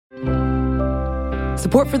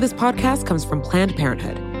Support for this podcast comes from Planned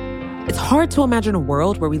Parenthood. It's hard to imagine a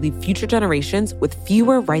world where we leave future generations with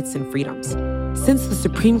fewer rights and freedoms. Since the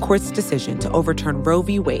Supreme Court's decision to overturn Roe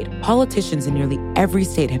v. Wade, politicians in nearly every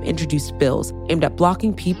state have introduced bills aimed at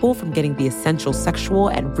blocking people from getting the essential sexual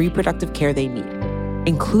and reproductive care they need,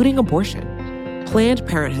 including abortion. Planned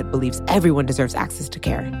Parenthood believes everyone deserves access to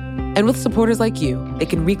care. And with supporters like you, they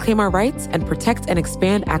can reclaim our rights and protect and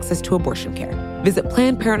expand access to abortion care. Visit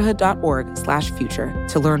PlannedParenthood.org/future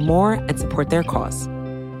to learn more and support their cause.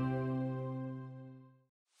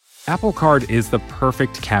 Apple Card is the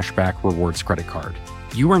perfect cashback rewards credit card.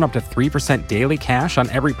 You earn up to 3% daily cash on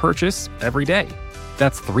every purchase every day.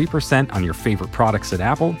 That's 3% on your favorite products at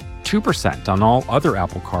Apple, 2% on all other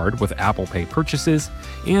Apple Card with Apple Pay purchases,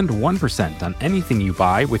 and 1% on anything you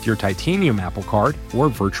buy with your titanium Apple Card or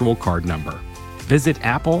virtual card number. Visit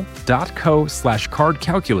apple.co/card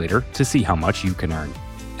calculator to see how much you can earn.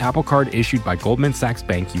 Apple Card issued by Goldman Sachs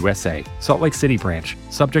Bank USA, Salt Lake City branch,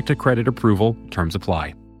 subject to credit approval, terms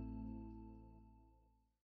apply.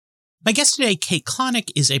 My guest today, Kate Klonick,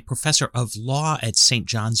 is a professor of law at St.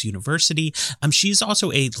 John's University. She's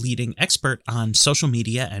also a leading expert on social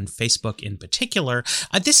media and Facebook in particular.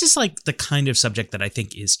 This is like the kind of subject that I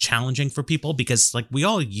think is challenging for people because like we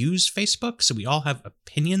all use Facebook, so we all have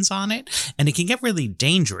opinions on it, and it can get really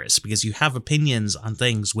dangerous because you have opinions on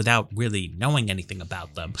things without really knowing anything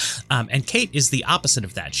about them. And Kate is the opposite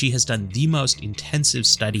of that. She has done the most intensive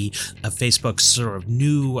study of Facebook's sort of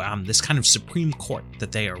new, this kind of Supreme Court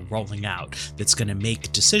that they are rolling out that's going to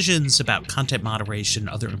make decisions about content moderation,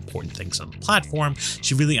 other important things on the platform.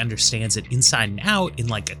 She really understands it inside and out in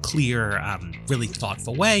like a clear, really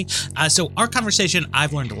thoughtful way. So our conversation,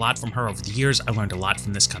 I've learned a lot from her over the years. I learned a lot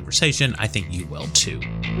from this conversation. I think you will too.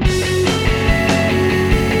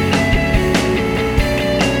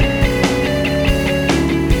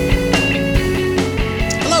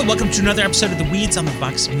 Welcome to another episode of The Weeds on the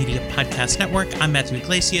Vox Media Podcast Network. I'm Matthew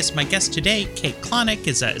Iglesias. My guest today, Kate Klonick,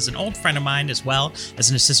 is an old friend of mine as well as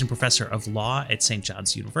an assistant professor of law at St.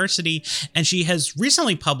 John's University. And she has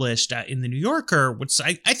recently published in The New Yorker, which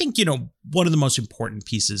I think, one of the most important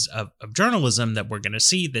pieces of journalism that we're going to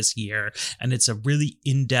see this year. And it's a really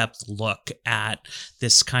in-depth look at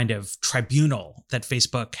this kind of tribunal that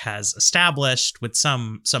Facebook has established with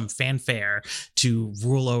some fanfare to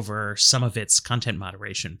rule over some of its content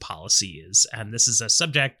moderation policies. And this is a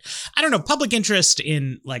subject, I don't know, public interest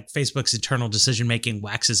in like Facebook's internal decision-making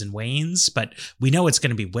waxes and wanes, but we know it's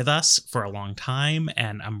going to be with us for a long time.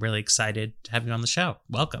 And I'm really excited to have you on the show.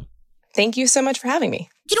 Welcome. Thank you so much for having me.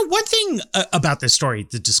 One thing about this story,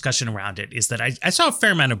 the discussion around it, is that I saw a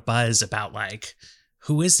fair amount of buzz about like,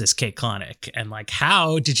 who is this Kate Klonick? And like,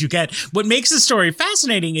 how did you get, what makes the story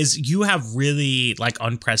fascinating is you have really like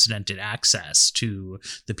unprecedented access to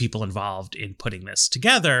the people involved in putting this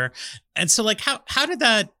together. And so like, how did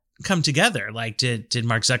that come together? Like, did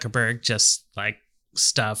Mark Zuckerberg just like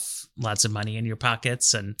stuff lots of money in your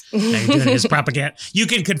pockets and now you're doing his propaganda? You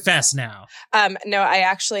can confess now. No, I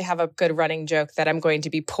actually have a good running joke that I'm going to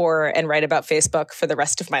be poor and write about Facebook for the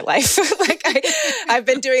rest of my life. I've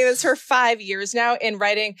been doing this for 5 years now in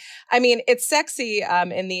writing. I mean, it's sexy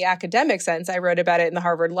in the academic sense. I wrote about it in the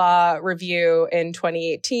Harvard Law Review in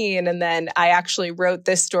 2018. And then I actually wrote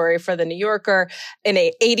this story for the New Yorker in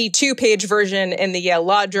a 82-page version in the Yale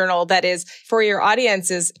Law Journal that is, for your audience,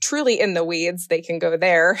 is truly in the weeds. They can go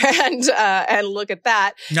there and look at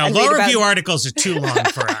that. No, law review articles are too long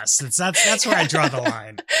for us. That's where I draw the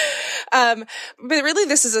line. But really,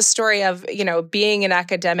 this is a story of, being an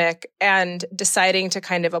academic and deciding to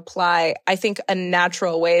kind of apply, I think, a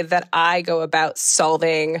natural way that I go about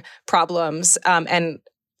solving problems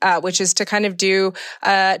which is to kind of to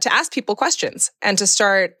ask people questions and to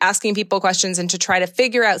start asking people questions and to try to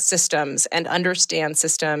figure out systems and understand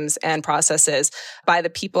systems and processes by the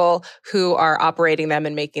people who are operating them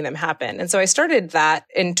and making them happen. And so I started that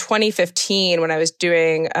in 2015 when I was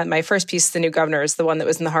doing my first piece, The New Governors, the one that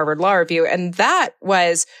was in the Harvard Law Review. And that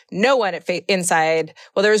was no one at inside.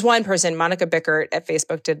 Well, there was one person, Monica Bickert at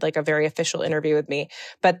Facebook, did like a very official interview with me,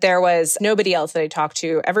 but there was nobody else that I talked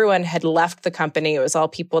to. Everyone had left the company. It was all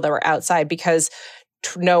people that were outside because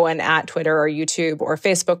no one at Twitter or YouTube or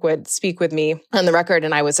Facebook would speak with me on the record.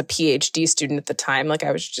 And I was a PhD student at the time. Like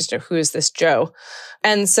I was just who is this Joe?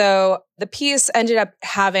 And so the piece ended up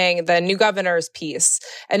having, the New Governors piece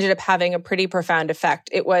ended up having a pretty profound effect.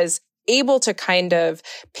 It was able to kind of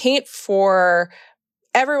paint for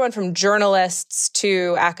everyone from journalists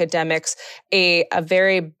to academics, a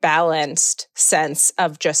very balanced sense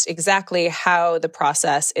of just exactly how the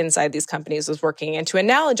process inside these companies was working, and to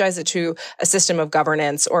analogize it to a system of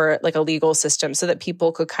governance or like a legal system so that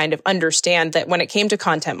people could kind of understand that when it came to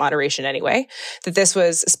content moderation anyway, that this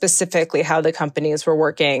was specifically how the companies were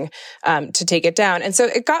working to take it down. And so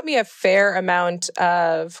it got me a fair amount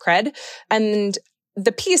of cred. And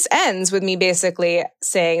the piece ends with me basically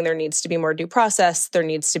saying there needs to be more due process, there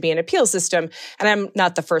needs to be an appeal system. And I'm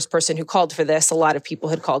not the first person who called for this. A lot of people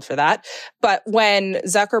had called for that. But when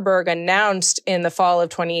Zuckerberg announced in the fall of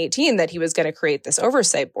 2018 that he was going to create this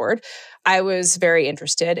oversight board, I was very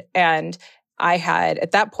interested. And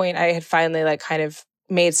at that point, I had finally kind of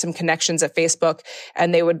made some connections at Facebook,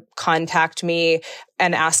 and they would contact me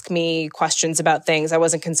and ask me questions about things. I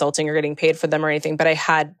wasn't consulting or getting paid for them or anything, but I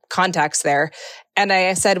had contacts there. And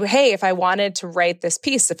I said, hey, if I wanted to write this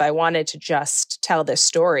piece, if I wanted to just tell this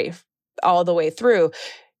story all the way through,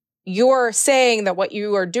 you're saying that what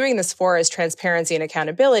you are doing this for is transparency and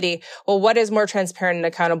accountability. Well, what is more transparent and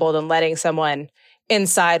accountable than letting someone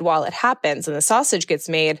inside while it happens and the sausage gets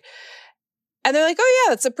made? And they're like, oh,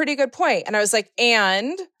 yeah, that's a pretty good point. And I was like,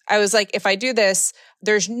 if I do this,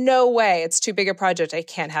 there's no way, it's too big a project, I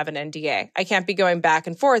can't have an NDA. I can't be going back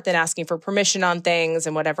and forth and asking for permission on things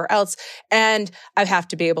and whatever else. And I have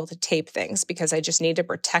to be able to tape things because I just need to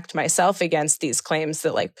protect myself against these claims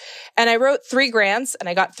that and I wrote 3 grants, and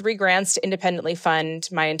I got 3 grants to independently fund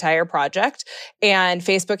my entire project. And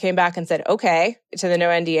Facebook came back and said, okay, to the no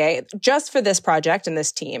NDA, just for this project and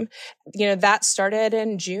this team. That started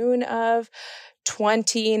in June of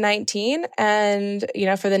 2019. And,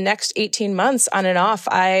 for the next 18 months on and off,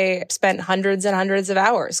 I spent hundreds and hundreds of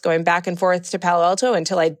hours going back and forth to Palo Alto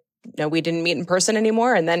until we didn't meet in person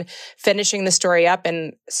anymore. And then finishing the story up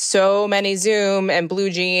in so many Zoom and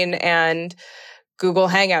BlueJean and Google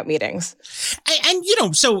Hangout meetings.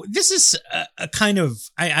 And so this is a kind of,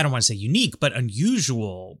 I don't want to say unique, but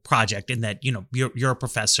unusual project in that, you're a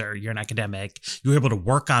professor, you're an academic, you were able to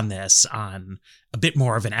work on this on a bit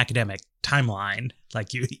more of an academic timeline. Like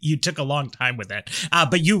you took a long time with it,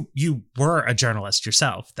 but you were a journalist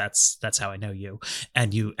yourself. That's how I know you,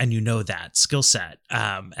 and you know that skill set,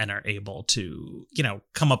 and are able to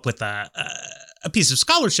come up with a piece of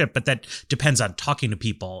scholarship, but that depends on talking to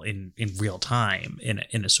people in real time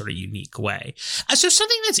in a sort of unique way. So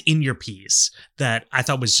something that's in your piece that I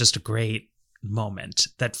thought was just a great moment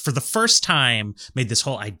that for the first time made this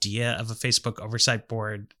whole idea of a Facebook oversight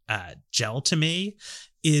board gel to me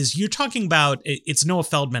is you're talking about, it's Noah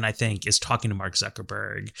Feldman, I think, is talking to Mark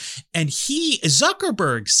Zuckerberg. And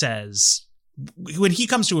Zuckerberg says, when he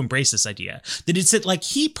comes to embrace this idea, that it's that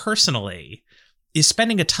he personally is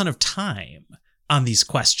spending a ton of time on these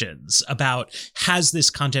questions about, has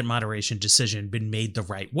this content moderation decision been made the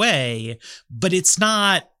right way? But it's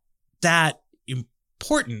not that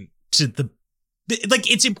important to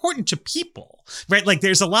it's important to people, right?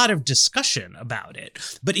 There's a lot of discussion about it,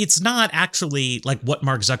 but it's not actually what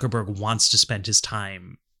Mark Zuckerberg wants to spend his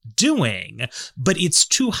time doing, but it's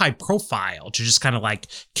too high profile to just kind of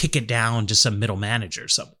kick it down to some middle manager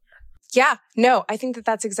somewhere. Yeah, no, I think that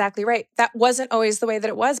that's exactly right. That wasn't always the way that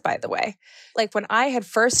it was, by the way. When I had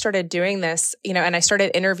first started doing this, and I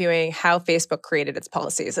started interviewing how Facebook created its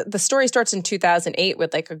policies. The story starts in 2008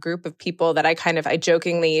 with a group of people that I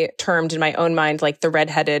jokingly termed in my own mind the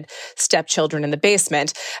redheaded stepchildren in the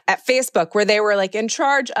basement at Facebook, where they were in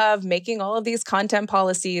charge of making all of these content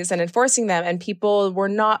policies and enforcing them. And people were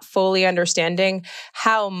not fully understanding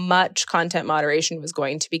how much content moderation was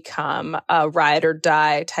going to become a ride or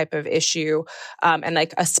die type of issue, and a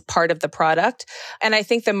part of the product. And I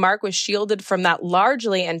think that Mark was shielded from that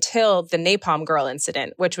largely until the Napalm Girl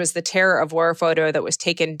incident, which was the terror of war photo that was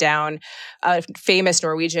taken down. A famous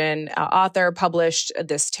Norwegian author published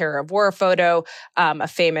this terror of war photo, a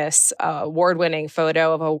famous award-winning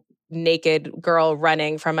photo of a naked girl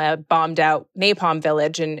running from a bombed-out napalm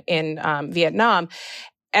village in Vietnam.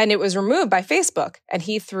 And it was removed by Facebook, and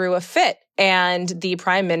he threw a fit. And the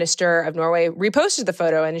Prime Minister of Norway reposted the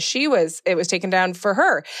photo, and it was taken down for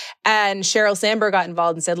her. And Sheryl Sandberg got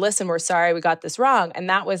involved and said, listen, we're sorry, we got this wrong. And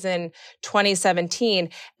that was in 2017.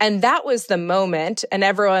 And that was the moment, and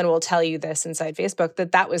everyone will tell you this inside Facebook,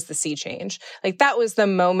 that was the sea change. That was the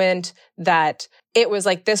moment that it was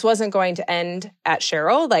this wasn't going to end at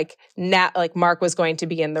Sheryl. Mark was going to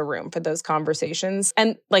be in the room for those conversations.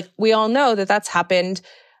 And we all know that that's happened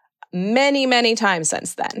many, many times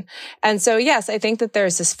since then. And so, yes, I think that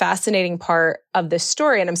there's this fascinating part of this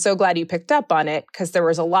story. And I'm so glad you picked up on it because there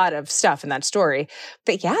was a lot of stuff in that story.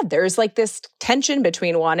 But yeah, there's like this tension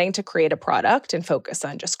between wanting to create a product and focus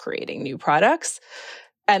on just creating new products.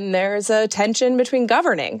 And there's a tension between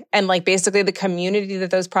governing and like basically the community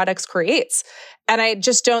that those products creates. And I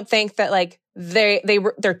just don't think that like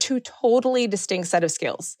they're two totally distinct set of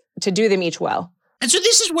skills to do them each well. And so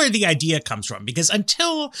this is where the idea comes from, because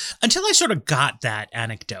until I sort of got that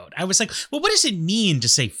anecdote, I was like, well, what does it mean to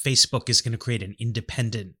say Facebook is going to create an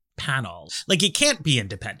independent panel? Like, it can't be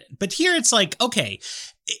independent. But here it's like, okay,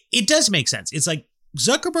 it does make sense. It's like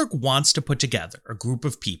Zuckerberg wants to put together a group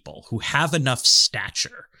of people who have enough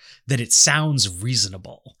stature that it sounds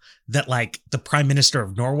reasonable that like the Prime Minister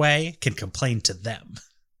of Norway can complain to them.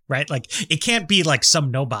 Right? Like, it can't be like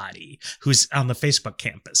some nobody who's on the Facebook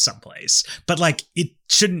campus someplace, but like, it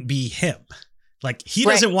shouldn't be him. Like, he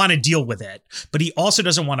doesn't want to deal with it, but he also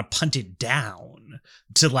doesn't want to punt it down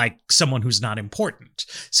to like someone who's not important.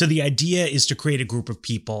 So the idea is to create a group of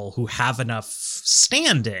people who have enough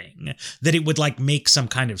standing that it would like make some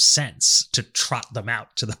kind of sense to trot them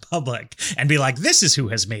out to the public and be like, this is who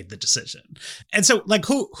has made the decision. And so like,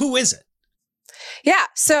 who is it? Yeah.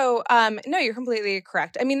 So, no, you're completely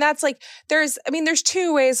correct. I mean, that's like, there's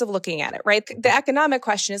two ways of looking at it, right? The economic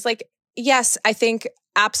question is like, yes, I think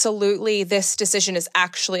absolutely this decision is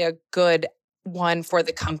actually a good one for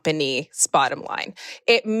the company's bottom line.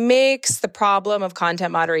 It makes the problem of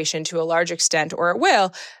content moderation to a large extent, or it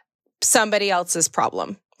will, somebody else's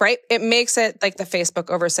problem. Right? It makes it like the Facebook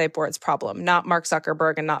Oversight Board's problem, not Mark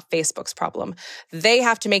Zuckerberg and not Facebook's problem. They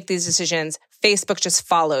have to make these decisions. Facebook just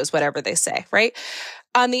follows whatever they say, right?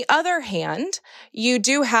 On the other hand, you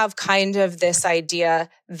do have kind of this idea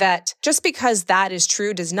that just because that is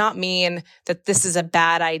true does not mean that this is a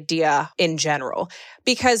bad idea in general.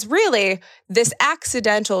 Because really, this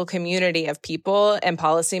accidental community of people and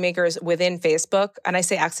policymakers within Facebook, and I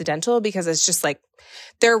say accidental because it's just like,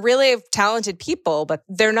 they're really talented people, but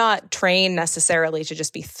they're not trained necessarily to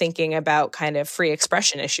just be thinking about kind of free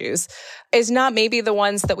expression issues, is not maybe the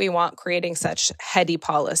ones that we want creating such heady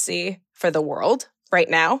policy for the world right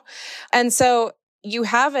now. And so you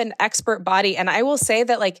have an expert body. And I will say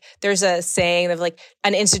that like, there's a saying of like,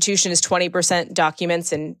 an institution is 20%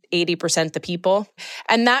 documents and 80% the people.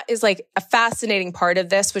 And that is like a fascinating part of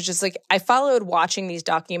this, which is like, I followed watching these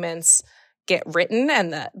documents get written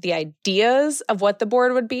and the ideas of what the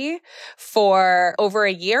board would be for over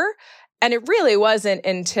a year. And it really wasn't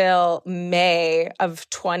until May of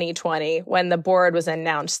 2020 when the board was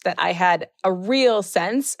announced that I had a real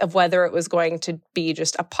sense of whether it was going to be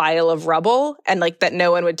just a pile of rubble and like that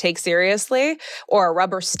no one would take seriously, or a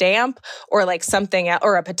rubber stamp, or like something,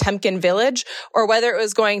 or a Potemkin village, or whether it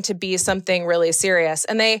was going to be something really serious.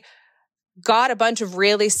 And they got a bunch of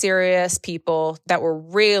really serious people that were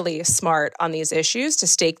really smart on these issues to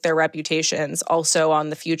stake their reputations also on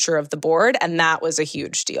the future of the board. And that was a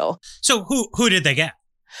huge deal. So who did they get?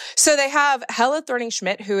 So they have Helle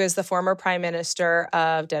Thorning-Schmidt, who is the former prime minister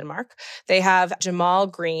of Denmark. They have Jamal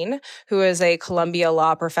Green, who is a Columbia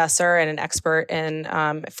law professor and an expert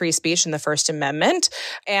in free speech and the First Amendment.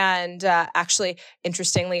 And actually,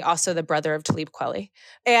 interestingly, also the brother of Talib Kweli.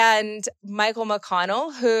 And Michael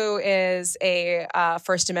McConnell, who is a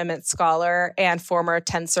First Amendment scholar and former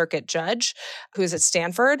 10th Circuit judge, who's at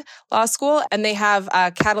Stanford Law School. And they have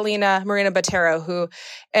Catalina Marina Botero, who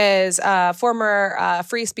is a former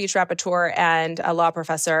free speech rapporteur and a law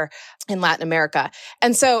professor in Latin America.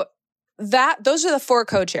 And so those are the four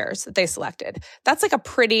co-chairs that they selected. That's like a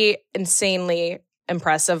pretty insanely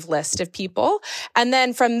impressive list of people. And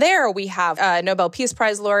then from there, we have a Nobel Peace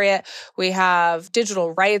Prize laureate. We have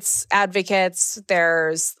digital rights advocates.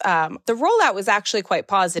 There's the rollout was actually quite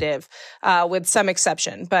positive with some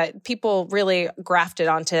exception, but people really grafted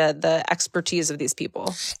onto the expertise of these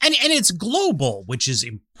people. And it's global, which is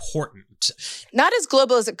important. Not as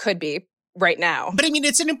global as it could be right now. But I mean,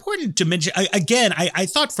 it's an important dimension. Again, I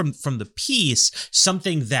thought from the piece,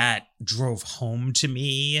 something that drove home to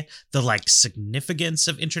me the like significance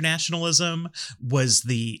of internationalism was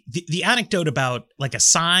the anecdote about like a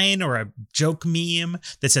sign or a joke meme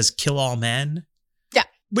that says "kill all men." Yeah.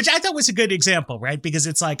 Which I thought was a good example, right? Because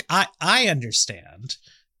it's like, I understand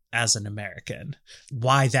as an American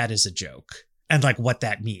why that is a joke and like what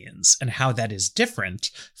that means and how that is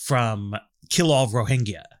different from "kill all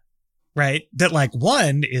Rohingya." Right? That like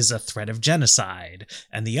one is a threat of genocide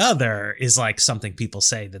and the other is like something people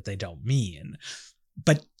say that they don't mean.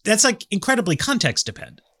 But that's like incredibly context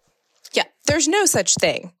dependent. Yeah. There's no such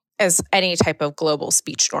thing as any type of global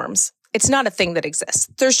speech norms. It's not a thing that exists.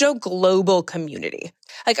 There's no global community.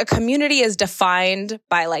 Like a community is defined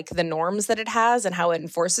by like the norms that it has and how it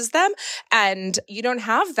enforces them. And you don't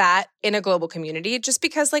have that in a global community just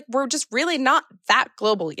because like we're just really not that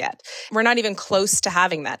global yet. We're not even close to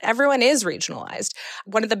having that. Everyone is regionalized.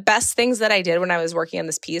 One of the best things that I did when I was working on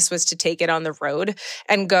this piece was to take it on the road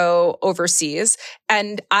and go overseas.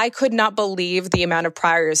 And I could not believe the amount of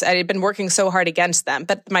priors. I had been working so hard against them,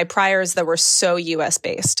 but my priors that were so US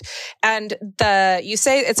based. And you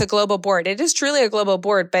say it's a global board. It is truly a global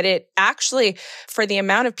board, but it actually, for the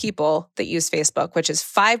amount of people that use Facebook, which is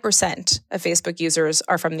 5% of Facebook users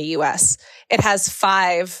are from the US, it has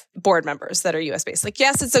 5 board members that are US based. Like,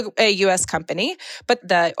 yes, it's a US company, but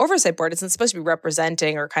the oversight board isn't supposed to be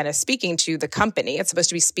representing or kind of speaking to the company. It's supposed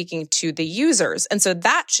to be speaking to the users. And so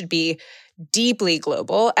that should be deeply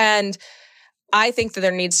global. And I think that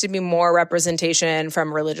there needs to be more representation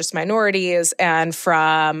from religious minorities and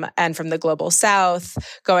from the global South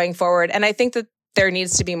going forward. And I think that there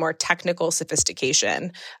needs to be more technical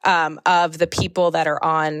sophistication of the people that are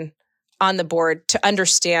on the board to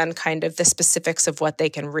understand kind of the specifics of what they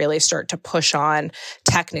can really start to push on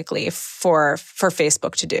technically for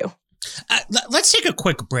Facebook to do. Let's take a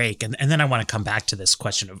quick break, and then I want to come back to this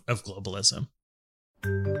question of globalism.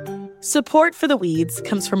 Support for The Weeds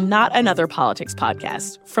comes from Not Another Politics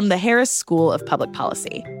podcast from the Harris School of Public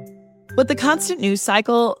Policy. With the constant news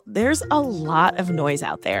cycle, there's a lot of noise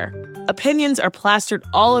out there. Opinions are plastered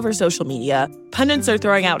all over social media, pundits are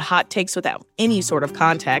throwing out hot takes without any sort of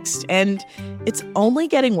context, and it's only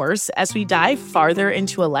getting worse as we dive farther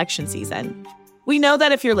into election season. We know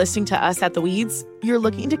that if you're listening to us at The Weeds, you're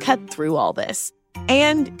looking to cut through all this.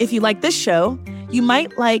 And if you like this show, you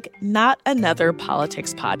might like Not Another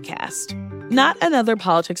Politics podcast. Not Another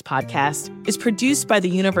Politics podcast is produced by the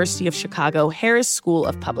University of Chicago Harris School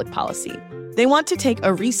of Public Policy. They want to take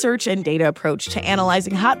a research and data approach to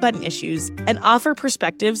analyzing hot-button issues and offer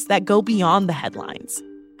perspectives that go beyond the headlines.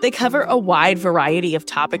 They cover a wide variety of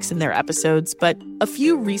topics in their episodes, but a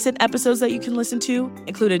few recent episodes that you can listen to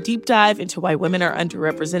include a deep dive into why women are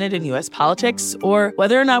underrepresented in U.S. politics or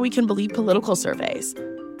whether or not we can believe political surveys.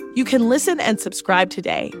 You can listen and subscribe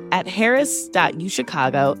today at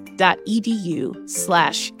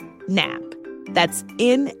harris.uchicago.edu/NAP. That's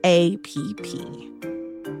NAPP.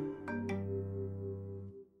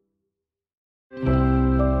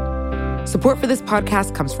 Support for this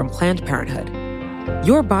podcast comes from Planned Parenthood.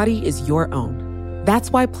 Your body is your own.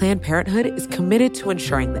 That's why Planned Parenthood is committed to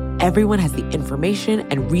ensuring that everyone has the information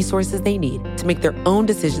and resources they need to make their own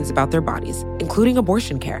decisions about their bodies, including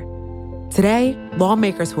abortion care. Today,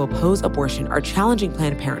 lawmakers who oppose abortion are challenging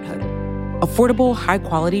Planned Parenthood. Affordable,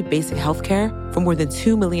 high-quality basic health care for more than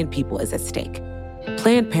 2 million people is at stake.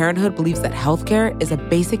 Planned Parenthood believes that health care is a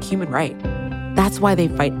basic human right. That's why they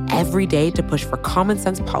fight every day to push for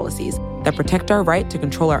common-sense policies that protect our right to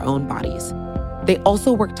control our own bodies. They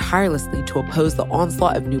also work tirelessly to oppose the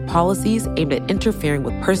onslaught of new policies aimed at interfering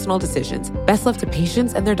with personal decisions best left to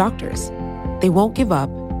patients and their doctors. They won't give up,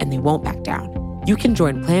 and they won't back down. You can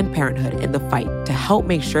join Planned Parenthood in the fight to help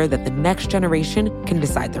make sure that the next generation can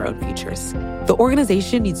decide their own futures. The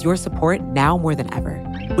organization needs your support now more than ever.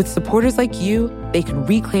 With supporters like you, they can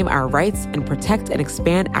reclaim our rights and protect and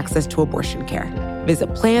expand access to abortion care. Visit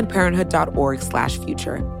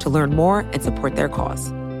PlannedParenthood.org/future to learn more and support their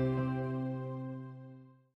cause.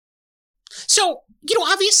 So,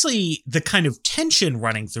 obviously the kind of tension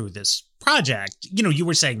running through this project, you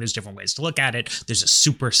were saying there's different ways to look at it. There's a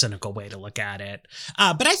super cynical way to look at it.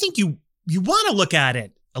 But I think you want to look at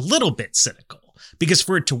it a little bit cynical, because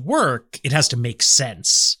for it to work, it has to make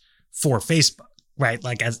sense for Facebook, right?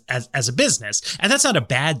 Like as a business. And that's not a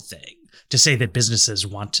bad thing to say that businesses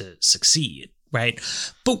want to succeed, right?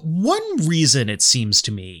 But one reason it seems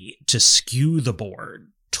to me to skew the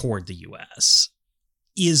board toward the US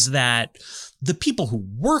is that the people who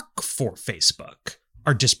work for Facebook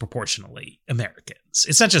are disproportionately Americans.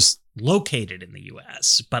 It's not just located in the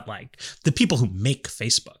US, but like the people who make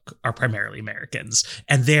Facebook are primarily Americans,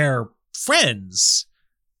 and their friends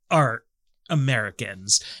are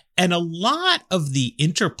Americans. And a lot of the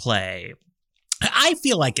interplay, I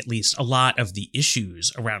feel like at least a lot of the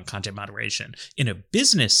issues around content moderation in a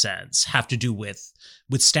business sense have to do with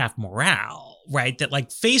staff morale, right? That like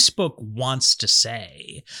Facebook wants to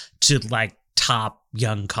say to like top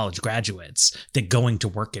young college graduates that going to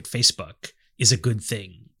work at Facebook is a good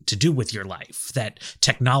thing to do with your life, that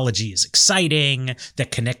technology is exciting,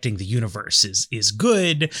 that connecting the universe is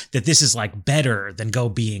good, that this is like better than Go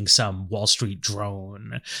being some Wall Street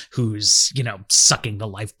drone who's, sucking the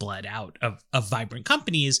lifeblood out of vibrant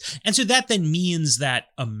companies. And so that then means that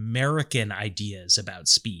American ideas about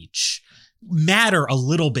speech matter a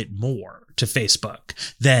little bit more to Facebook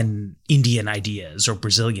than Indian ideas or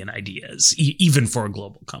Brazilian ideas, even for a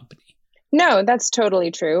global company. No, that's totally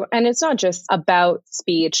true. And it's not just about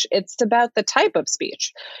speech, it's about the type of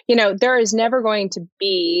speech. There is never going to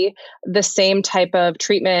be the same type of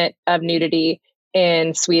treatment of nudity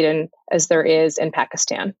in Sweden as there is in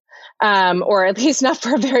Pakistan. Or at least not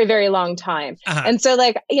for a very, very long time. Uh-huh. And so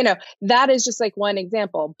that is just like one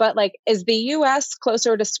example. But is the US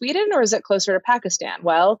closer to Sweden or is it closer to Pakistan?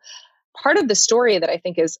 Well, part of the story that I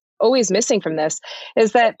think is always missing from this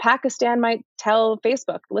is that Pakistan might tell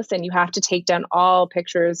Facebook, listen, you have to take down all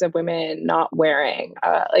pictures of women not wearing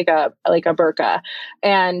like a burqa.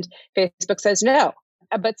 And Facebook says no.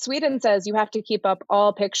 But Sweden says you have to keep up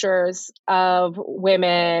all pictures of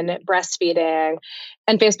women breastfeeding,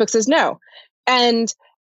 and Facebook says no. And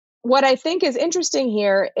what I think is interesting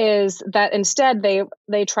here is that instead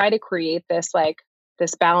they try to create this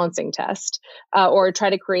balancing test, or try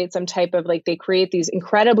to create some type of they create these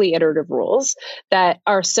incredibly iterative rules that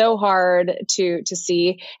are so hard to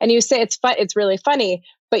see. And you say it's really funny,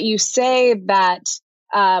 but you say that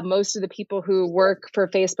most of the people who work for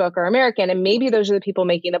Facebook are American, and maybe those are the people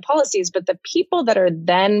making the policies, but the people that are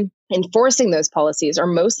then enforcing those policies are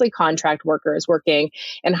mostly contract workers working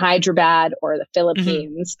in Hyderabad or the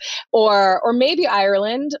Philippines, or maybe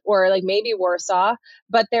Ireland or maybe Warsaw,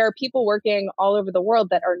 but there are people working all over the world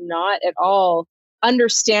that are not at all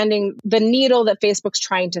understanding the needle that Facebook's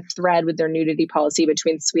trying to thread with their nudity policy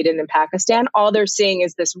between Sweden and Pakistan. All they're seeing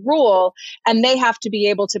is this rule, and they have to be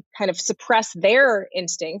able to kind of suppress their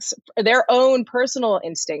instincts, their own personal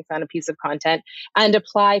instincts on a piece of content, and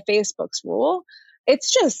apply Facebook's rule.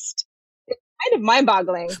 It's kind of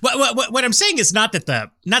mind-boggling. What I'm saying is not that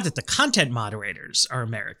the content moderators are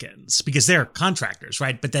Americans, because they're contractors,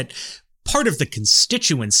 right? But that part of the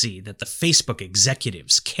constituency that the Facebook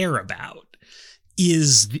executives care about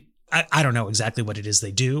is, I don't know exactly what it is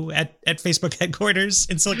they do at Facebook headquarters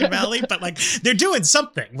in Silicon Valley, but they're doing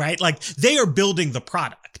something, right? They are building the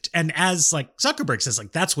product. And as Zuckerberg says,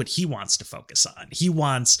 that's what he wants to focus on. He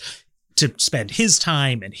wants to spend his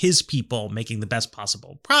time and his people making the best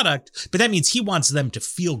possible product, but that means he wants them to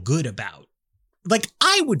feel good about.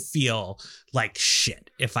 I would feel like shit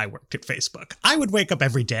if I worked at Facebook. I would wake up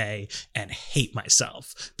every day and hate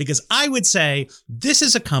myself, because I would say this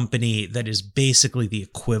is a company that is basically the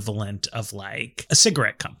equivalent of a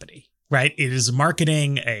cigarette company, right? It is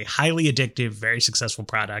marketing a highly addictive, very successful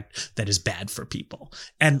product that is bad for people.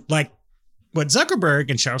 And what Zuckerberg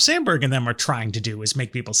and Sheryl Sandberg and them are trying to do is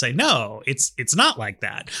make people say, no, it's not like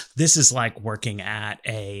that. This is like working at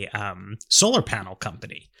a solar panel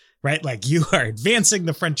company, right? You are advancing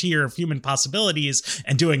the frontier of human possibilities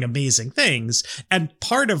and doing amazing things. And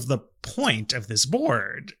part of the point of this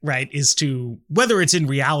board, right, is to, whether it's in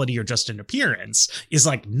reality or just in appearance, is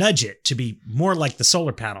nudge it to be more like the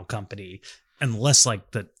solar panel company and less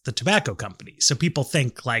like the tobacco company. So people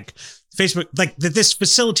think Facebook, that this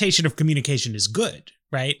facilitation of communication is good,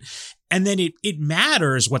 right? And then it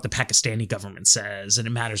matters what the Pakistani government says, and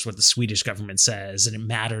it matters what the Swedish government says, and it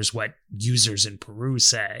matters what users in Peru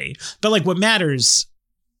say. But what matters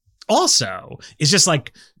also is just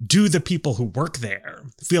do the people who work there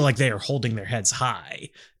feel like they are holding their heads high,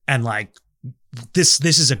 and this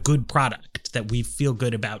is a good product that we feel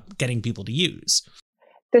good about getting people to use.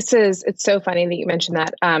 It's so funny that you mentioned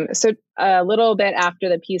that. So a little bit after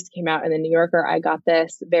the piece came out in the New Yorker, I got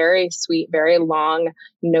this very sweet, very long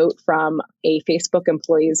note from a Facebook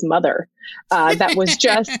employee's mother that was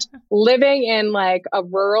just living in a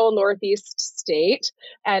rural Northeast state,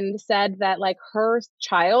 and said that her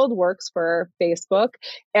child works for Facebook,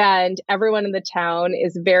 and everyone in the town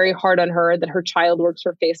is very hard on her that her child works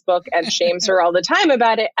for Facebook and shames her all the time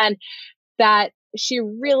about it. And that she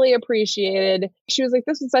really appreciated. She was like,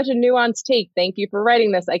 this was such a nuanced take. Thank you for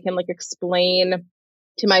writing this. I can explain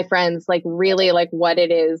to my friends, really what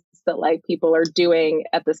it is that people are doing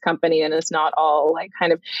at this company. And it's not all I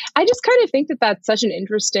just kind of think that that's such an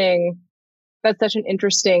interesting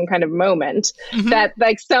kind of moment, that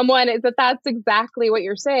someone is that's exactly what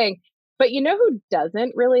you're saying. But you know who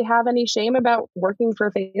doesn't really have any shame about working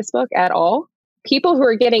for Facebook at all? People who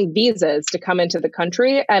are getting visas to come into the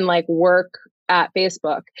country and work at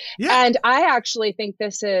Facebook. Yeah. And I actually think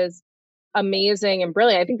this is amazing and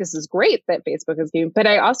brilliant. I think this is great that Facebook is doing, but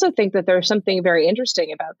I also think that there's something very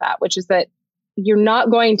interesting about that, which is that you're not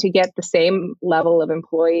going to get the same level of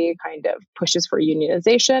employee kind of pushes for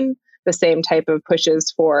unionization, the same type of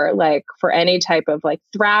pushes for any type of like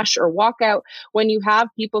thrash or walkout when you have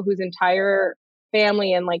people whose entire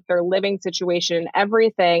family and like their living situation,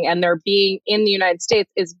 everything, and their being in the United States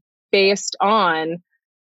is based on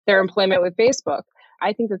their employment with Facebook.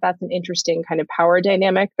 I think that that's an interesting kind of power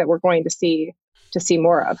dynamic that we're going to see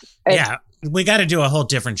more of. Yeah, we got to do a whole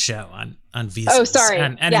different show on visas. Oh, sorry.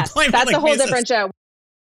 And yes, employment that's like a whole visas. different show.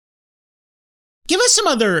 Give us some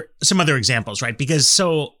other examples, right? Because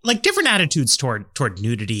so like different attitudes toward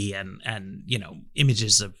nudity and you know,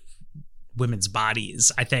 images of women's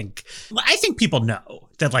bodies. I think people know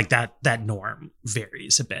that like that norm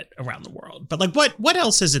varies a bit around the world. But like what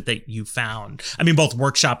else is it that you found? I mean, both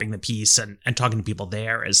workshopping the piece and talking to people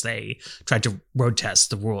there as they tried to road test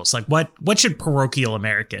the rules. Like what should parochial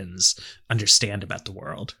Americans understand about the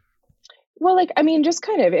world? Well, like, I mean, just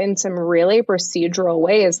kind of in some really procedural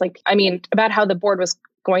ways, like, I mean, about how the board was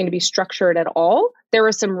going to be structured at all. There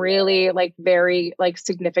were some really like very like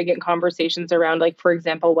significant conversations around, like, for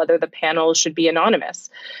example, whether the panels should be anonymous.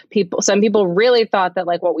 Some people really thought that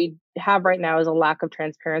like what we have right now is a lack of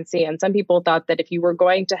transparency. And some people thought that if you were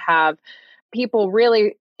going to have people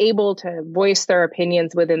really able to voice their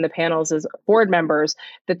opinions within the panels as board members,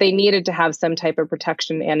 that they needed to have some type of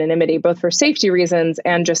protection, anonymity, both for safety reasons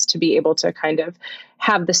and just to be able to kind of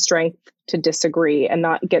have the strength to disagree and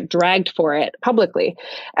not get dragged for it publicly.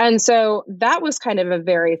 And so that was kind of a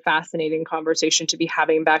very fascinating conversation to be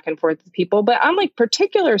having back and forth with people. But on like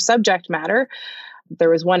particular subject matter, there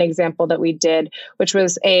was one example that we did, which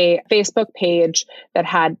was a Facebook page that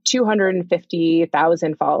had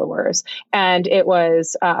 250,000 followers. And it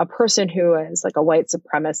was a person who was like a white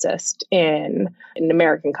supremacist in an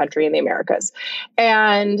American country in the Americas.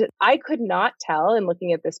 And I could not tell in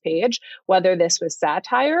looking at this page whether this was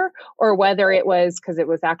satire or whether it was because it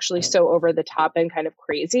was actually so over the top and kind of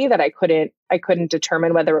crazy that I couldn't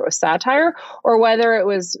determine whether it was satire or whether it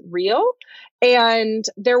was real. And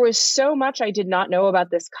there was so much I did not know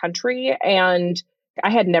about this country. And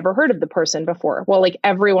I had never heard of the person before. Well, like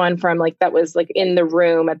everyone from like that was like in the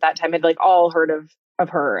room at that time had like all heard of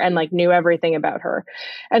her and like knew everything about her.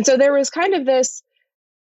 And so there was kind of this,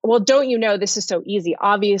 well, don't you know, this is so easy.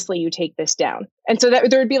 Obviously you take this down. And so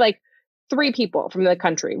that there would be like 3 people from the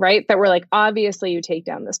country, right? That were like, obviously you take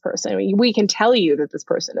down this person. I mean, we can tell you that this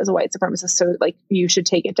person is a white supremacist. So like, you should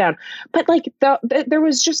take it down. But like there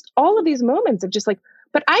was just all of these moments of just like,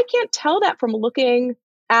 but I can't tell that from looking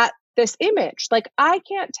at this image. Like, I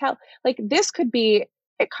can't tell, like, this could be,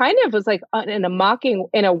 it kind of was like in a mocking,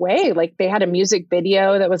 in a way, like they had a music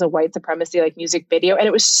video that was a white supremacy, like music video. And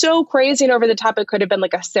it was so crazy and over the top. It could have been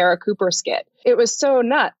like a Sarah Cooper skit. It was so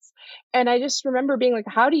nuts. And I just remember being like,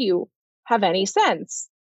 how do you have any sense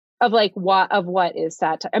of like what is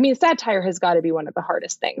satire? I mean, satire has got to be one of the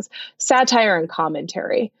hardest things. Satire and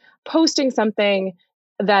commentary, posting something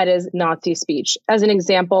that is Nazi speech as an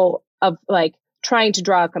example of like trying to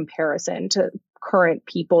draw a comparison to current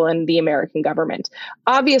people in the American government.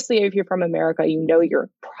 Obviously, if you're from America, you know you're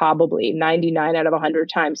probably 99 out of 100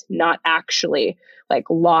 times not actually like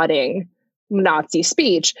lauding Nazi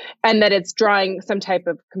speech and that it's drawing some type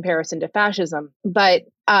of comparison to fascism. But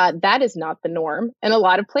that is not the norm in a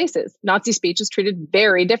lot of places. Nazi speech is treated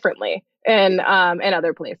very differently in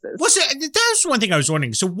other places. Well, so that's one thing I was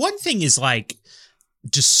wondering. So one thing is like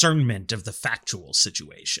discernment of the factual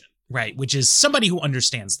situation, right? Which is somebody who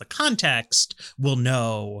understands the context will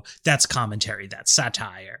know that's commentary, that's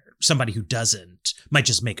satire. Somebody who doesn't might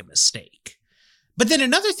just make a mistake. But then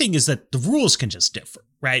another thing is that the rules can just differ,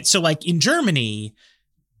 right? So like in Germany,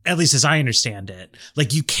 at least as I understand it,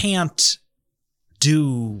 like you can't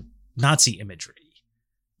do Nazi imagery.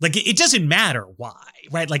 Like it doesn't matter why,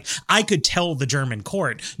 right? Like I could tell the German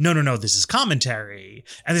court, no, this is commentary.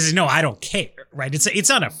 And they say, no, I don't care, right? It's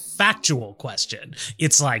not a factual question.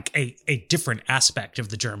 It's like a different aspect of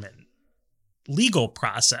the German legal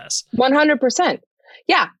process. 100%.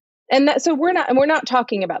 Yeah. And so we're not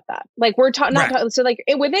talking about that. Like we're so like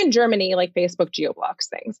within Germany, like Facebook geoblocks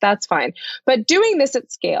things. That's fine. But doing this at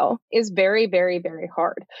scale is very, very, very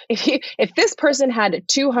hard. If this person had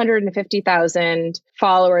 250,000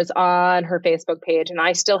 followers on her Facebook page and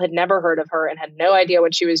I still had never heard of her and had no idea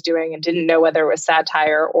what she was doing and didn't know whether it was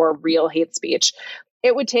satire or real hate speech,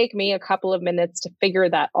 it would take me a couple of minutes to figure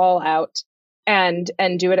that all out. And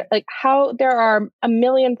do it like how there are a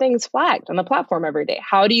million things flagged on the platform every day.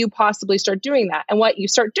 How do you possibly start doing that? And what you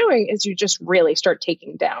start doing is you just really start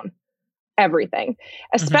taking down everything,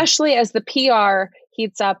 especially as the PR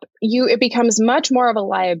heats up. It becomes much more of a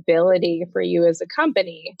liability for you as a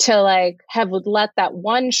company to like have let that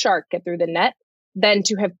one shark get through the net than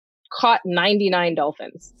to have caught 99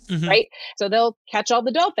 dolphins, right? So they'll catch all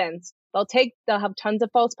the dolphins. They'll have tons of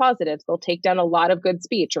false positives. They'll take down a lot of good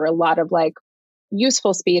speech or a lot of like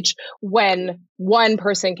useful speech when one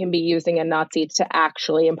person can be using a Nazi to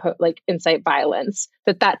actually incite violence.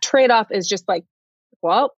 That trade-off is just like,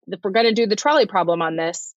 well, if we're going to do the trolley problem on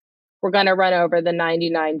this, we're going to run over the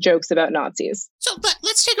 99 jokes about Nazis. So, but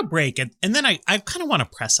let's take a break. And then I kind of want to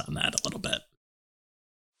press on that a little bit.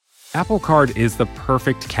 Apple Card is the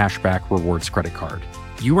perfect cashback rewards credit card.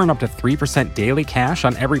 You earn up to 3% daily cash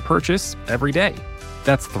on every purchase every day.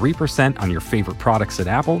 That's 3% on your favorite products at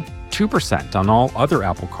Apple, 2% on all other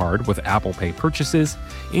Apple Card with Apple Pay purchases,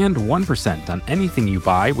 and 1% on anything you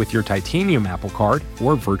buy with your titanium Apple Card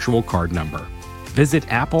or virtual card number. Visit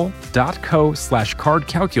apple.co/card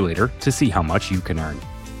calculator to see how much you can earn.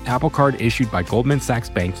 Apple Card issued by Goldman Sachs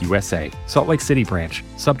Bank USA, Salt Lake City branch,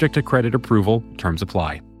 subject to credit approval, terms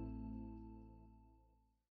apply.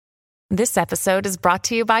 This episode is brought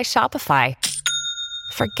to you by Shopify.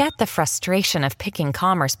 Forget the frustration of picking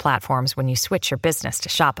commerce platforms when you switch your business to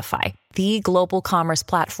Shopify, the global commerce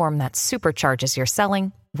platform that supercharges your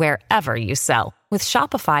selling wherever you sell. With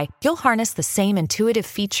Shopify, you'll harness the same intuitive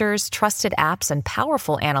features, trusted apps, and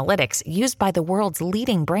powerful analytics used by the world's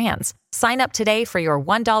leading brands. Sign up today for your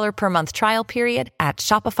 $1 per month trial period at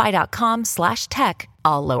shopify.com/tech,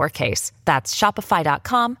 all lowercase. That's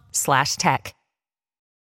shopify.com/tech.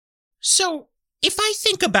 So if I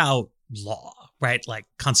think about law, right, like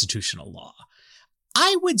constitutional law,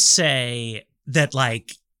 I would say that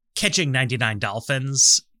like catching 99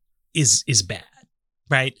 dolphins is bad,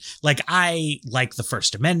 right? Like I like the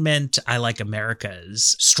First Amendment. I like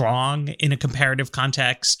America's strong in a comparative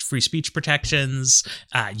context, free speech protections.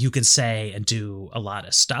 You can say and do a lot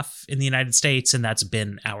of stuff in the United States, and that's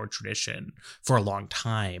been our tradition for a long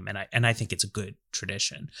time. And I think it's a good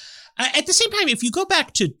tradition. At the same time, if you go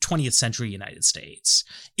back to 20th century United States,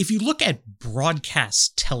 if you look at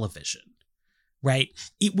broadcast television, right,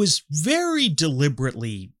 it was very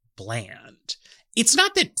deliberately bland. It's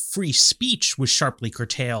not that free speech was sharply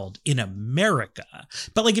curtailed in America,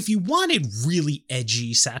 but like if you wanted really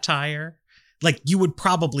edgy satire, like you would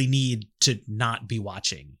probably need to not be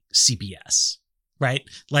watching CBS, right?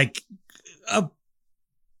 Like a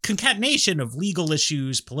concatenation of legal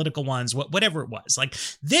issues, political ones, whatever it was. Like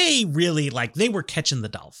they really they were catching the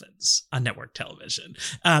dolphins on network television.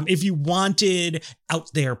 If you wanted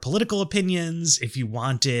out there political opinions, if you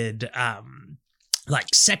wanted like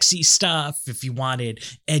sexy stuff, if you wanted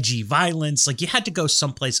edgy violence, like you had to go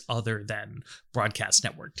someplace other than broadcast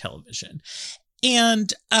network television.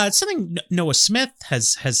 And something Noah Smith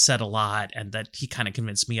has said a lot, and that he kind of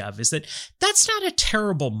convinced me of, is that that's not a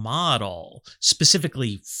terrible model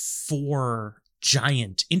specifically for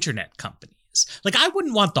giant internet companies. Like I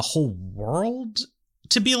wouldn't want the whole world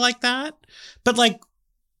to be like that, but like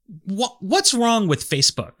what's wrong with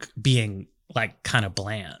Facebook being like kind of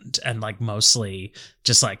bland and like mostly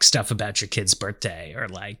just like stuff about your kid's birthday or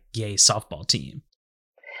like yay softball team?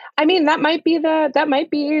 I mean, that might be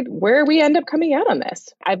where we end up coming out on this.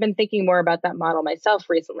 I've been thinking more about that model myself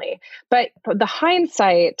recently, but the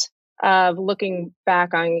hindsight of looking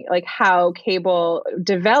back on like how cable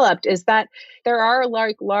developed is that there are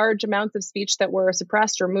like large amounts of speech that were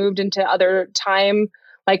suppressed or moved into other time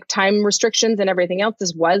restrictions, and everything else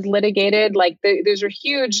was litigated. Like those are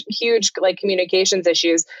huge like communications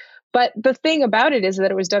issues. But the thing about it is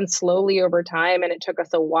that it was done slowly over time, and it took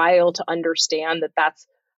us a while to understand that that's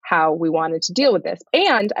how we wanted to deal with this.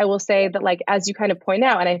 And I will say that, like, as you kind of point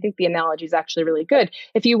out, and I think the analogy is actually really good,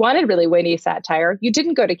 if you wanted really witty satire, you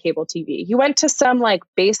didn't go to cable TV. You went to some like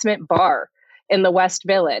basement bar in the West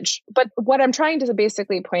Village. But what I'm trying to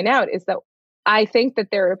basically point out is that I think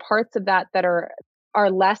that there are parts of that are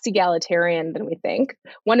less egalitarian than we think.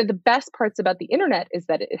 One of the best parts about the internet is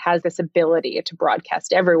that it has this ability to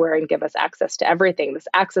broadcast everywhere and give us access to everything. This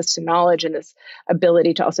access to knowledge and this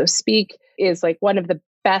ability to also speak is like one of the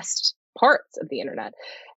best parts of the internet.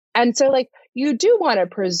 And so like you do want to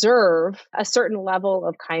preserve a certain level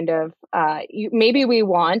of kind of, maybe we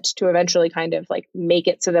want to eventually kind of like make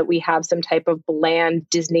it so that we have some type of bland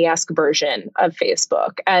Disney-esque version of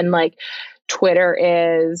Facebook. And like Twitter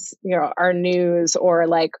is, our news, or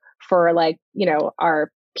like for like,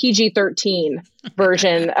 our PG-13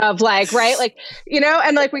 version of like, right? Like,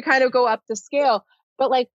 and like we kind of go up the scale.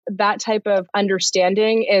 But like that type of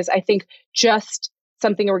understanding is, I think, just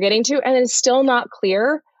something we're getting to. And it's still not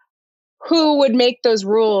clear who would make those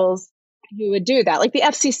rules, who would do that. Like the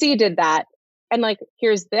FCC did that. And like,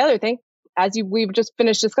 here's the other thing. We've just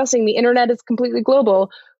finished discussing, the internet is completely global.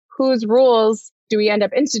 Whose rules do we end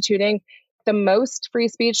up instituting? the most free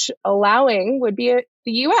speech allowing would be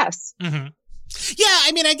the US. Mm-hmm. Yeah,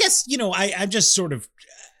 I mean, I guess, I just sort of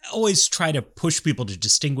always try to push people to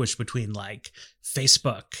distinguish between like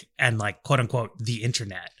Facebook and like quote unquote the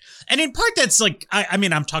internet. And in part that's like, I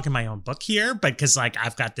mean, I'm talking my own book here, but because like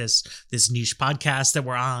I've got this niche podcast that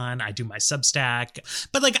we're on, I do my Substack,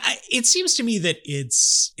 but like it seems to me that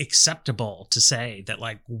it's acceptable to say that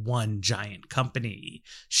like one giant company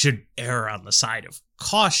should err on the side of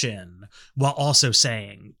caution while also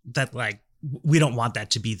saying that like we don't want that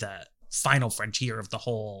to be the final frontier of the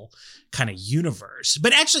whole kind of universe.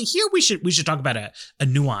 But actually here we should talk about a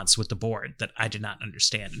nuance with the board that I did not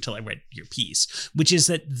understand until I read your piece, which is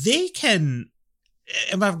that they can,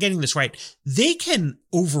 if I'm getting this right, they can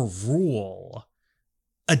overrule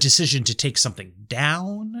a decision to take something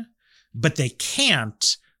down, but they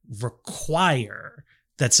can't require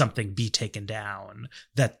that something be taken down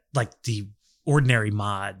that like the ordinary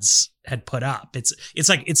mods had put up.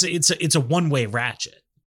 It's a one-way ratchet.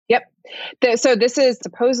 Yep. So this is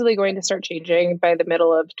supposedly going to start changing by the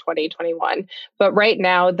middle of 2021. But right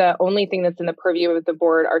now, the only thing that's in the purview of the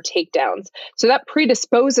board are takedowns. So that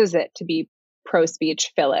predisposes it to be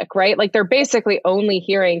pro-speech philic, right? Like they're basically only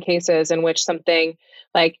hearing cases in which something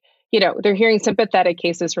like, they're hearing sympathetic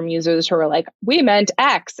cases from users who are like, we meant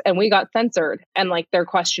X and we got censored. And like their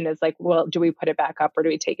question is like, well, do we put it back up or do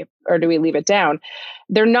we take it or do we leave it down?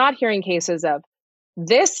 They're not hearing cases of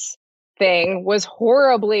this thing was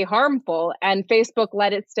horribly harmful and Facebook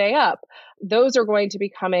let it stay up. Those are going to be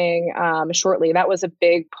coming shortly. That was a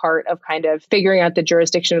big part of kind of figuring out the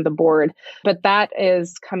jurisdiction of the board. But that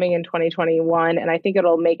is coming in 2021. And I think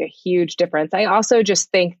it'll make a huge difference. I also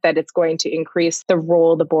just think that it's going to increase the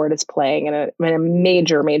role the board is playing in a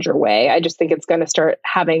major, major way. I just think it's going to start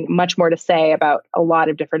having much more to say about a lot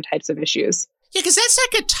of different types of issues. Yeah, because that's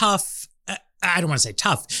like a tough, I don't want to say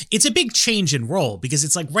tough. It's a big change in role because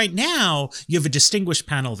it's like right now you have a distinguished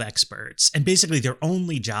panel of experts and basically their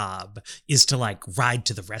only job is to like ride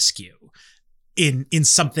to the rescue in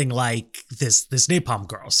something like this Napalm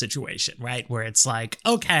Girl situation, right? Where it's like,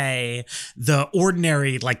 okay, the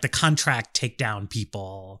ordinary, like the contract takedown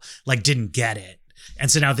people like didn't get it.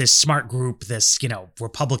 And so now this smart group, this,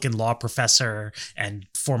 Republican law professor and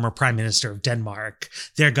former prime minister of Denmark,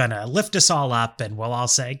 they're going to lift us all up and we'll all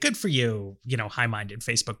say, good for you, high-minded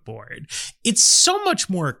Facebook board. It's so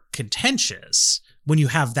much more contentious when you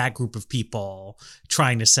have that group of people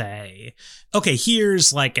trying to say, okay,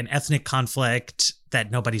 here's like an ethnic conflict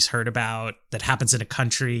that nobody's heard about that happens in a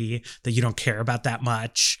country that you don't care about that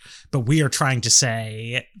much. But we are trying to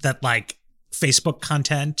say that like, Facebook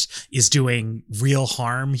content is doing real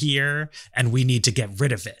harm here and we need to get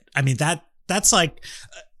rid of it. I mean, that's like,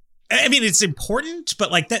 it's important,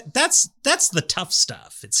 but like that's the tough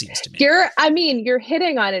stuff, it seems to me. You're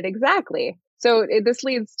hitting on it exactly. So this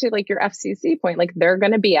leads to like your FCC point, like they're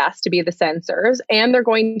going to be asked to be the censors and they're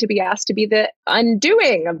going to be asked to be the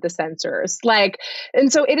undoing of the censors.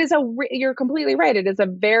 And so it is you're completely right. It is a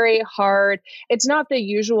very hard, it's not the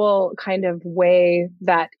usual kind of way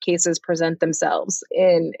that cases present themselves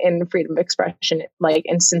in freedom of expression, like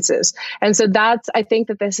instances. And so I think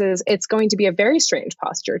that it's going to be a very strange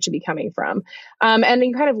posture to be coming from. And then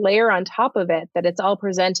you kind of layer on top of it that it's all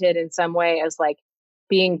presented in some way as like,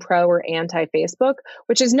 being pro or anti-Facebook,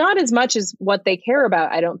 which is not as much as what they care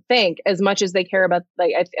about, I don't think, as much as they care about,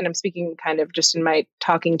 and I'm speaking kind of just in my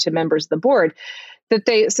talking to members of the board, that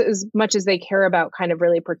as much as they care about kind of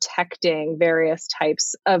really protecting various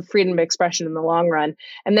types of freedom of expression in the long run,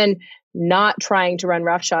 and then not trying to run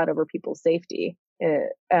roughshod over people's safety in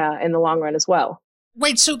the long run as well.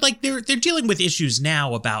 Right. So like they're dealing with issues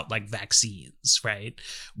now about like vaccines, right?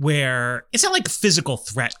 Where it's not like a physical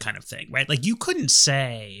threat kind of thing, right? Like you couldn't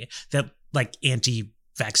say that like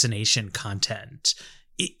anti-vaccination content,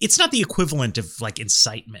 it's not the equivalent of like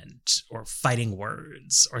incitement or fighting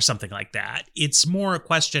words or something like that. It's more a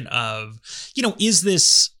question of, is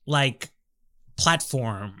this like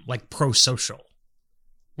platform like pro-social?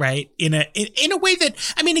 Right. In a way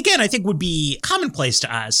that, again, I think would be commonplace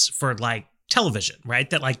to us for like television, right?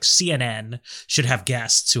 That like CNN should have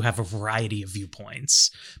guests who have a variety of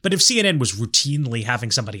viewpoints. But if CNN was routinely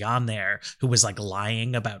having somebody on there who was like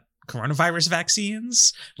lying about coronavirus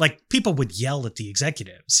vaccines, like people would yell at the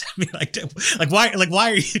executives. Why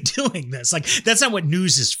are you doing this? Like, that's not what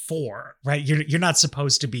news is for, right? You're not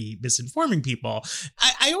supposed to be misinforming people.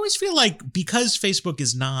 I always feel like because Facebook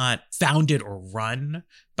is not founded or run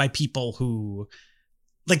by people who,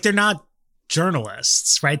 like, they're not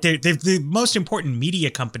journalists, right? They're the most important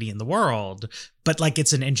media company in the world, but like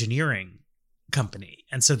it's an engineering company.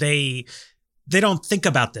 And so they don't think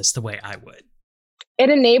about this the way I would. It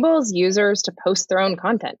enables users to post their own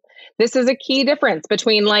content. This is a key difference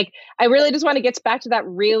between like, I really just want to get back to that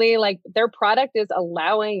really like their product is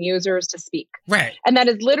allowing users to speak. Right. And that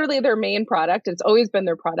is literally their main product. It's always been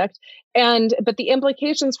their product. But the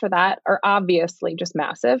implications for that are obviously just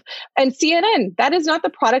massive. And CNN, that is not the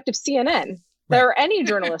product of CNN. Or any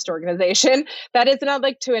journalist organization. That is not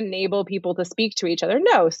like to enable people to speak to each other.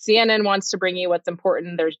 No, CNN wants to bring you what's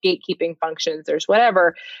important. There's gatekeeping functions, there's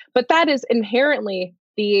whatever. But that is inherently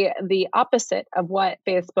the opposite of what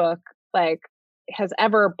Facebook has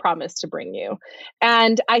ever promised to bring you.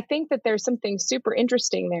 And I think that there's something super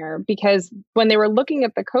interesting there, because when they were looking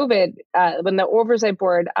at the COVID, when the oversight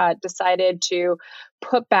board decided to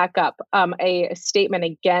put back up a statement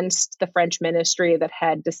against the French ministry that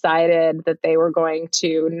had decided that they were going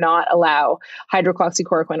to not allow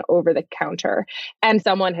hydroxychloroquine over the counter. And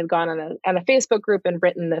someone had gone on a Facebook group and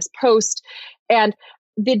written this post. And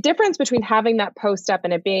the difference between having that post up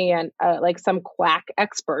and it being like some quack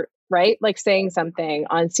expert, right? Like saying something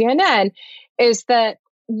on CNN is that,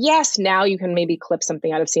 yes, now you can maybe clip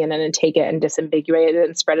something out of CNN and take it and disambiguate it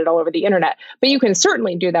and spread it all over the internet. But you can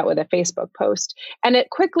certainly do that with a Facebook post. And it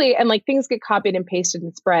quickly, and like things get copied and pasted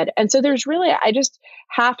and spread. And so there's really, I just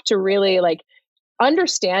have to really like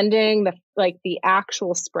understanding the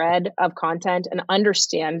actual spread of content and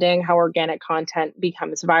understanding how organic content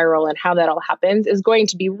becomes viral and how that all happens is going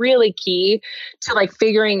to be really key to like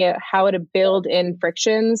figuring out how to build in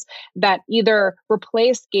frictions that either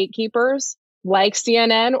replace gatekeepers like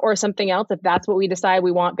CNN or something else, if that's what we decide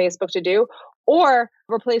we want Facebook to do, or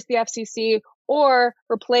replace the FCC, or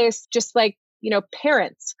replace just like,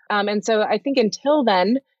 parents. And so I think until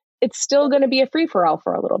then, it's still going to be a free-for-all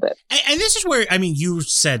for a little bit. And this is where, I mean, you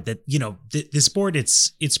said that, this board,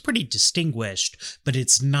 it's pretty distinguished, but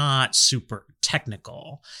it's not super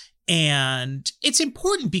technical. And it's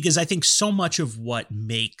important because I think so much of what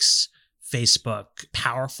makes Facebook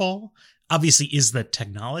powerful, obviously, is the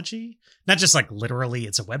technology. Not just like literally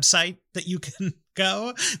it's a website that you can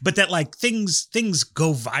go, but that like things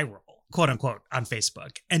go viral, quote unquote, on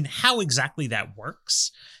Facebook. And how exactly that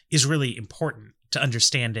works is really important to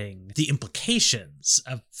understanding the implications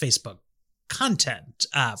of Facebook content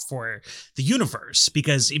for the universe,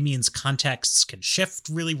 because it means contexts can shift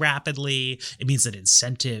really rapidly. It means that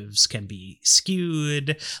incentives can be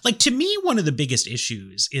skewed. Like, to me, one of the biggest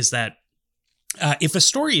issues is that if a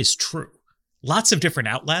story is true, lots of different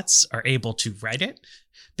outlets are able to write it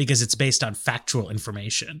because it's based on factual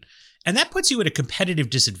information. And that puts you at a competitive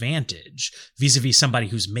disadvantage vis-a-vis somebody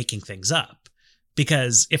who's making things up.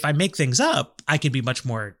 Because if I make things up, I can be much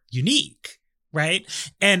more unique, right?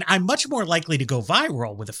 And I'm much more likely to go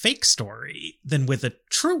viral with a fake story than with a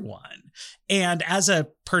true one. And as a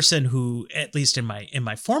person who, at least in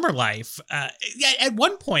my former life, at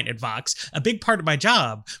one point at Vox, a big part of my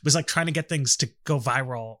job was like trying to get things to go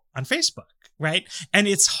viral on Facebook, right? And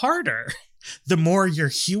it's harder the more you're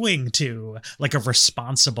hewing to like a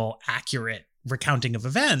responsible, accurate recounting of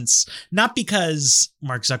events, not because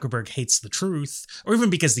Mark Zuckerberg hates the truth or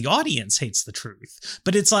even because the audience hates the truth,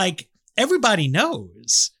 but it's like everybody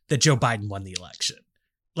knows that Joe Biden won the election.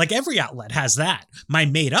 Like every outlet has that. My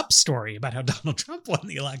made up story about how Donald Trump won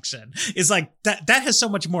the election is like that has so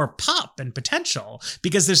much more pop and potential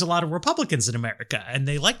because there's a lot of Republicans in America and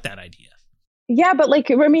they like that idea. Yeah, but like,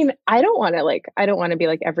 I mean, I don't want to be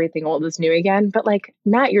like everything old is new again. But like,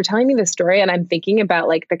 Matt, you're telling me this story, and I'm thinking about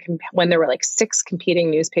like when there were like 6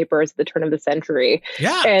 competing newspapers at the turn of the century,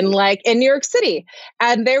 and like in New York City,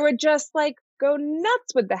 and they would just like go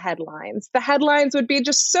nuts with the headlines. The headlines would be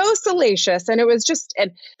just so salacious, and it was just,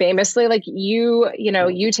 and famously like you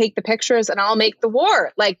take the pictures and I'll make the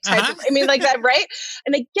war, like type of, I mean, like that, right?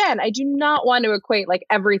 And again, I do not want to equate like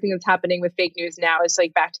everything that's happening with fake news now is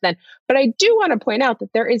like back to then, but I do want to point out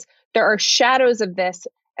that there are shadows of this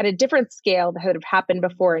at a different scale that have happened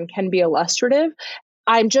before and can be illustrative.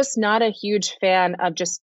 I'm just not a huge fan of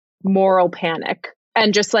just moral panic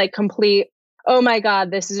and just like complete, oh my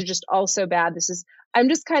God, this is just all so bad. I'm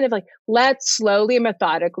just kind of like, let's slowly and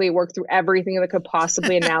methodically work through everything that could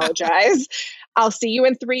possibly analogize. I'll see you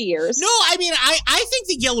in 3 years. No, I mean, I think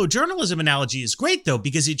the yellow journalism analogy is great, though,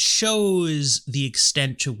 because it shows the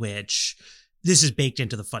extent to which this is baked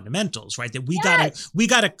into the fundamentals, right? That we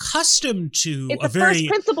got accustomed to it's a very first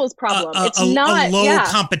principles problem. It's not a low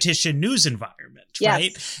competition news environment,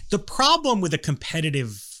 right? The problem with a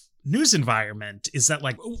competitive news environment is that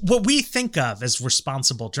like what we think of as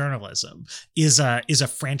responsible journalism is a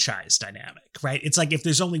franchise dynamic, right? It's like if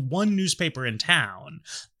there's only one newspaper in town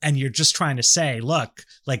and you're just trying to say, look,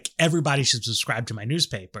 like everybody should subscribe to my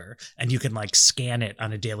newspaper and you can like scan it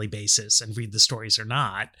on a daily basis and read the stories or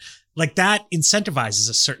not, like that incentivizes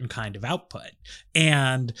a certain kind of output.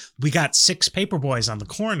 And we got 6 paper boys on the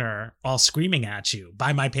corner all screaming at you,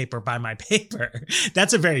 buy my paper, buy my paper.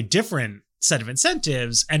 That's a very different set of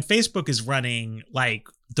incentives, and Facebook is running like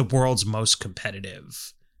the world's most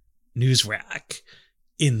competitive news rack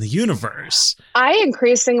in the universe. I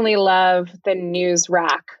increasingly love the news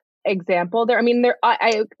rack example there. I mean,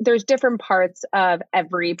 there's different parts of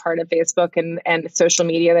every part of Facebook and social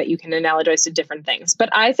media that you can analogize to different things. But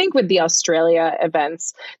I think with the Australia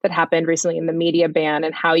events that happened recently in the media ban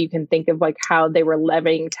and how you can think of like how they were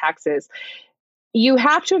levying taxes, you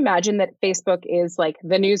have to imagine that Facebook is like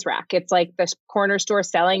the news rack. It's like the corner store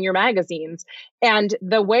selling your magazines. And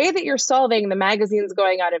the way that you're solving the magazines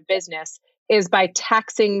going out of business is by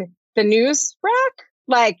taxing the news rack.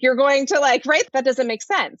 Like you're going to like, right? That doesn't make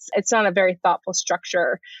sense. It's not a very thoughtful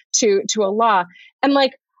structure to a law. And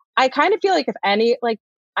like, I kind of feel like if any, like,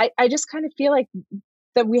 I just kind of feel like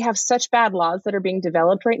that we have such bad laws that are being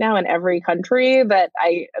developed right now in every country that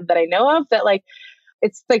I know of, that like,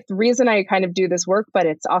 it's like the reason I kind of do this work, but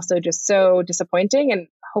it's also just so disappointing. And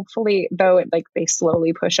hopefully, though, it like they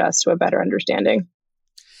slowly push us to a better understanding.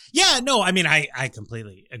 Yeah, no, I mean, I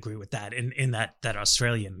completely agree with that. In that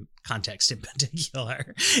Australian context in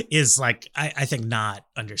particular is like, I think not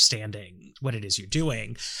understanding what it is you're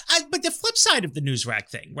doing. But the flip side of the news rack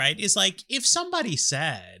thing, right, is like if somebody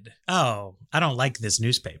said, oh, I don't like this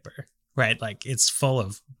newspaper, right? Like it's full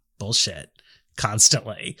of bullshit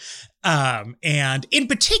constantly. And in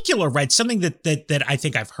particular, right, something that I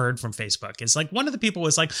think I've heard from Facebook is like one of the people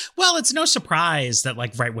was like, well, it's no surprise that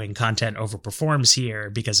like right-wing content overperforms here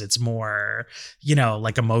because it's more, you know,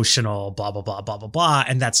 like emotional, blah, blah, blah, blah, blah, blah.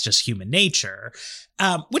 And that's just human nature,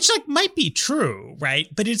 which like might be true, right?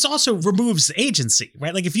 But it's also removes agency,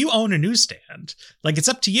 right? Like if you own a newsstand, like it's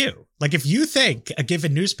up to you. Like if you think a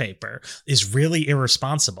given newspaper is really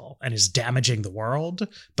irresponsible and is damaging the world,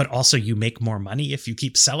 but also you make more money if you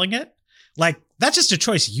keep selling it, like that's just a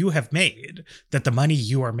choice you have made, that the money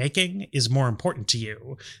you are making is more important to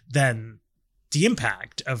you than the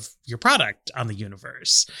impact of your product on the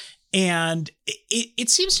universe. And it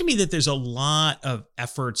seems to me that there's a lot of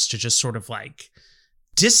efforts to just sort of like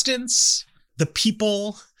distance the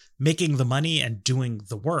people making the money and doing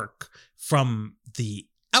the work from the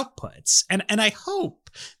outputs. And I hope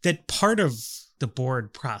that part of the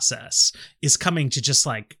board process is coming to just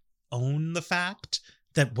like own the fact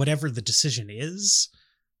that whatever the decision is,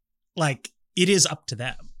 like it is up to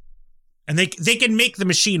them. And they can make the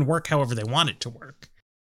machine work however they want it to work.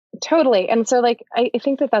 Totally. And so like, I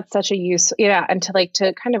think that that's such a use, and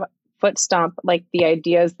to kind of foot stomp like the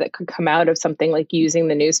ideas that could come out of something like using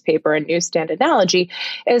the newspaper and newsstand analogy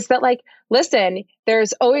is that like, listen,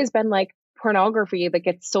 there's always been like pornography that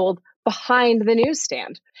gets sold behind the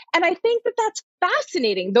newsstand. And I think that that's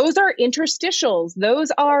fascinating. Those are interstitials.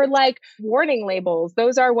 Those are like warning labels.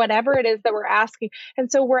 Those are whatever it is that we're asking.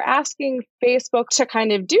 And so we're asking Facebook to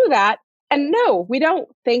kind of do that. And no, we don't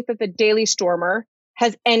think that the Daily Stormer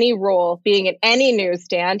has any role being in any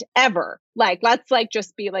newsstand ever. Like, let's like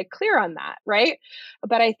just be like clear on that, right?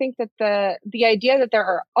 But I think that the idea that there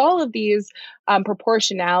are all of these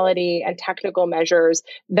proportionality and technical measures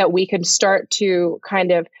that we can start to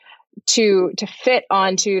kind of to fit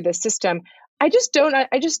onto the system,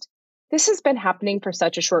 this has been happening for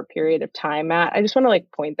such a short period of time, Matt. I just want to like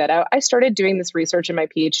point that out. I started doing this research in my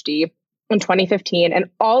PhD in 2015, and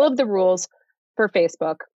all of the rules for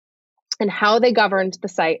Facebook and how they governed the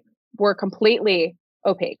site were completely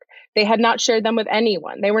opaque. They had not shared them with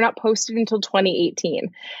anyone. They were not posted until 2018.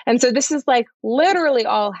 And so this is like literally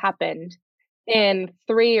all happened in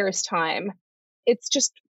 3 years' time. It's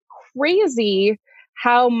just crazy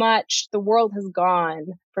how much the world has gone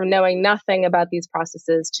from knowing nothing about these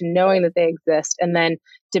processes to knowing that they exist and then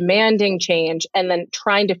demanding change and then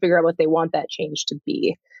trying to figure out what they want that change to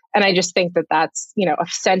be. And I just think that that's,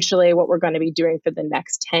 essentially what we're going to be doing for the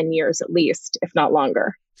next 10 years at least, if not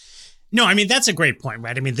longer. No, I mean, that's a great point,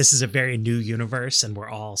 right? I mean, this is a very new universe and we're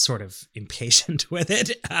all sort of impatient with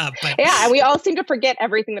it. Yeah, and we all seem to forget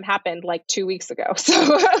everything that happened like 2 weeks ago.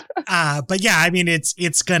 So, but yeah, I mean,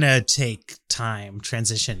 it's going to take time.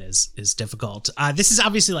 Transition is difficult. This is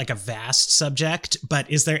obviously like a vast subject,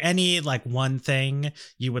 but is there any like one thing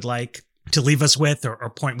you would like leave us with, or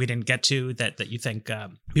point we didn't get to that you think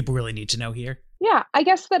people really need to know here? Yeah, I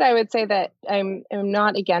guess that I would say that I'm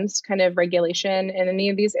not against kind of regulation in any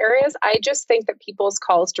of these areas. I just think that people's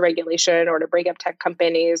calls to regulation or to break up tech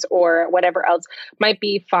companies or whatever else might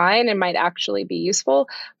be fine and might actually be useful.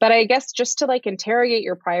 But I guess just to like interrogate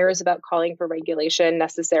your priors about calling for regulation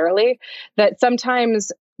necessarily, that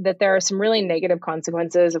sometimes that there are some really negative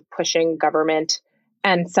consequences of pushing government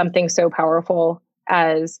and something so powerful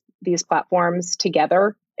as these platforms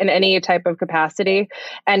together in any type of capacity,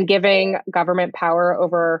 and giving government power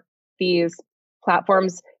over these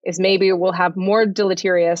platforms is maybe will have more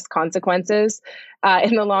deleterious consequences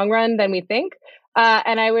in the long run than we think.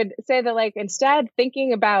 And I would say that like instead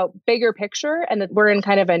thinking about bigger picture and that we're in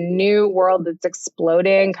kind of a new world that's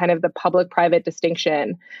exploding, kind of the public-private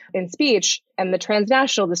distinction in speech and the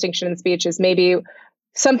transnational distinction in speech is maybe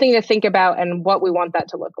something to think about and what we want that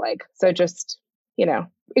to look like. So just,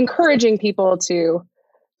 encouraging people to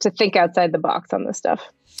think outside the box on this stuff.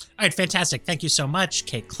 All right, fantastic. Thank you so much,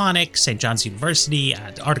 Kate Klonick, St. John's University,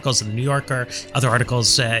 articles in the New Yorker, other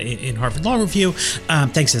articles in Harvard Law Review.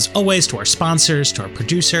 Thanks as always to our sponsors, to our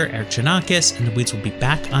producer, Eric Janakis, and The Weeds will be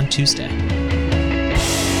back on Tuesday.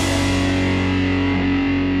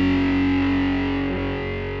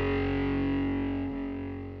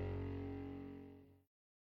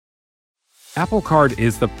 Apple Card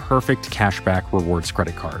is the perfect cashback rewards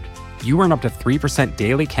credit card. You earn up to 3%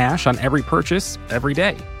 daily cash on every purchase every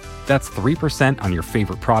day. That's 3% on your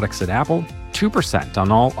favorite products at Apple, 2%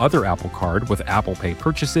 on all other Apple Card with Apple Pay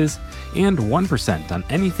purchases, and 1% on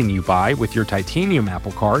anything you buy with your titanium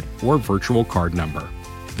Apple Card or virtual card number.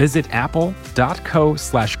 Visit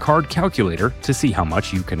apple.co/card calculator to see how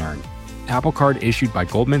much you can earn. Apple Card issued by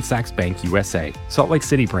Goldman Sachs Bank USA, Salt Lake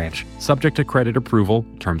City branch, subject to credit approval,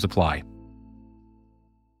 terms apply.